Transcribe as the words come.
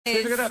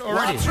See, look at that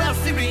already. She's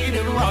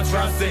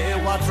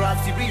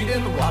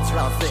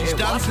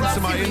dancing to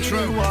my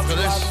intro for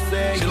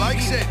this. She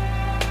likes it.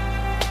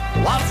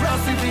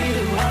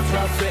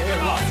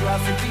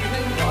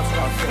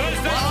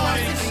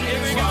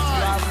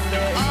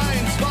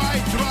 Eins, zwei,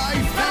 drei,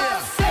 vier.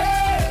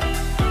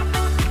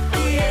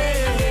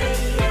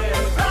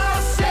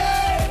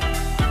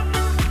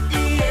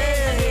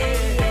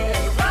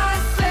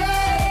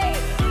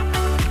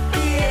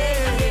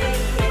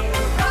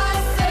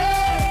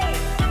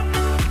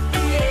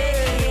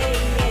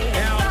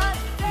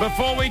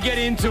 Before we get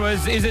into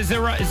it, is it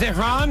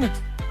Zehran?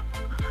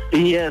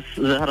 Yes,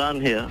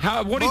 Zahran here.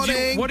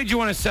 What did you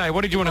want to say?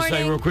 What did you want to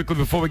say real quickly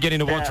before we get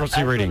into What's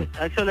Rossi reading?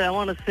 Actually, I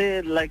want to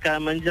say,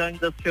 I'm enjoying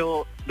the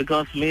show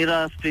because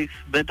Mira speaks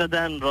better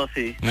than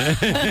Rossi.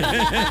 It's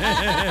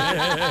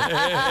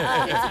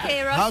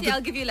okay, Rossi,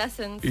 I'll give you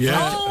lessons. Yeah.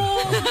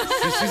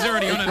 Oh. She's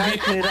already on it.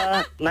 Thanks,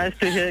 Mira. Nice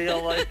to hear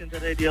your voice in the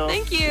radio.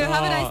 Thank you.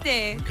 Have a nice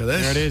day. Look at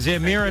this. There it is. Yeah,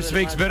 Mira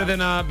speaks better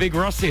than Big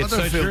Rossi. I It's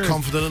don't so feel true.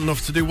 confident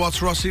enough to do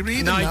What's Rossi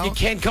reading No, now. you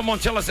can. Come on,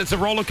 tell us. It's a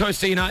roller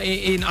coaster in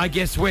I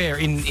guess where?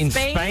 In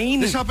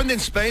Spain? This happened in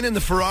Spain, in the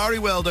Ferrari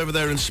World over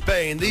there in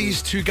Spain.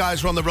 These two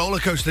guys were on the roller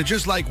coaster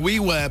just like we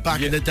were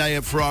back in the day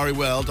at Ferrari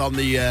World on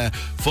the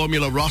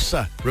Formula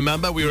Rossa.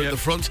 Remember, we were at the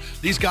front.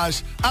 These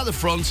guys at the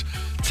front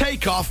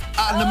take off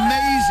at an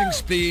amazing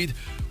speed.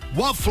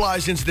 What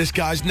flies into this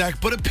guy's neck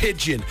but a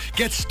pigeon?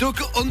 Gets stuck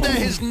under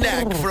his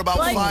neck for about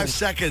 5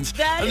 seconds.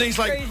 And he's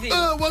like,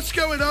 oh, what's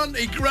going on?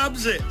 He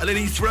grabs it and then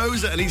he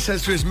throws it and he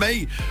says to his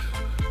mate,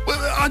 well,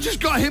 I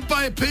just got hit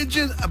by a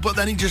pigeon. But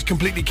then he just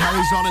completely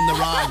carries on in the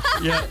ride.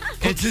 Yeah.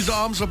 Puts his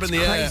arms up in the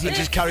air and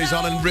just carries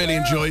on and really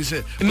enjoys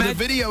it. But the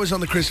video is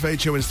on the Chris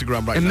Fade Show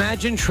Instagram right now.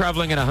 Imagine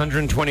traveling at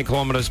 120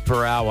 kilometers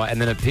per hour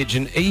and then a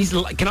pigeon.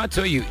 Can I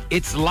tell you,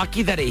 it's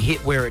lucky that it hit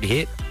where it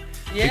hit.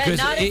 Yeah, because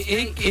not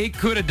it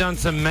could have done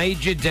some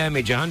major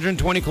damage.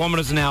 120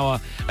 kilometers an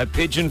hour, a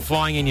pigeon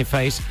flying in your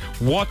face.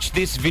 Watch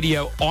this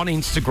video on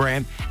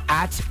Instagram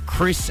at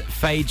Chris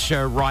Fade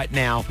Show right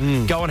now.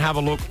 Go and have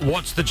a look.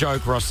 What's the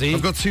joke, Rossi?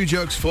 I've got 2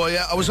 jokes for you.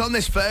 I was on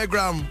this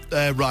fairground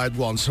ride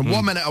once, and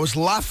 1 minute I was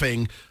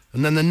laughing,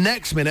 and then the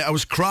next minute I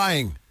was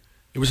crying.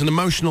 It was an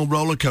emotional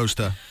roller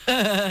coaster.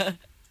 Mira's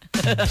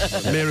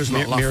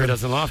not laughing. Mira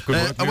doesn't laugh. Good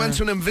work, I Mira. went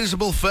to an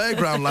invisible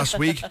fairground last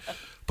week,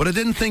 but I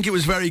didn't think it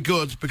was very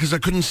good because I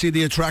couldn't see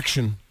the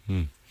attraction.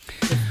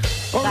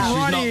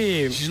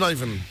 Alrighty. She's not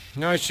even...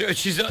 No,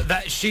 she's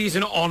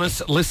an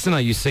honest listener.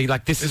 You see,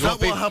 this is that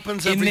what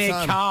happens in every their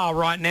time? car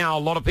right now. A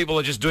lot of people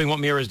are just doing what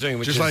Mira's doing,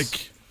 which Just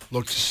is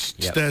look,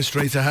 stare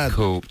straight ahead.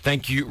 cool.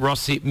 Thank you,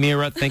 Rossi.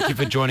 Mira, thank you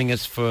for joining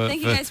us.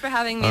 Thank you guys for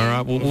having me. All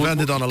right, We've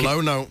ended on a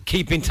low note.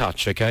 Keep in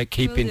touch, okay?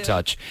 Keep in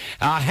touch.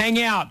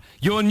 Hang out.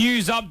 Your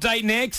news update next.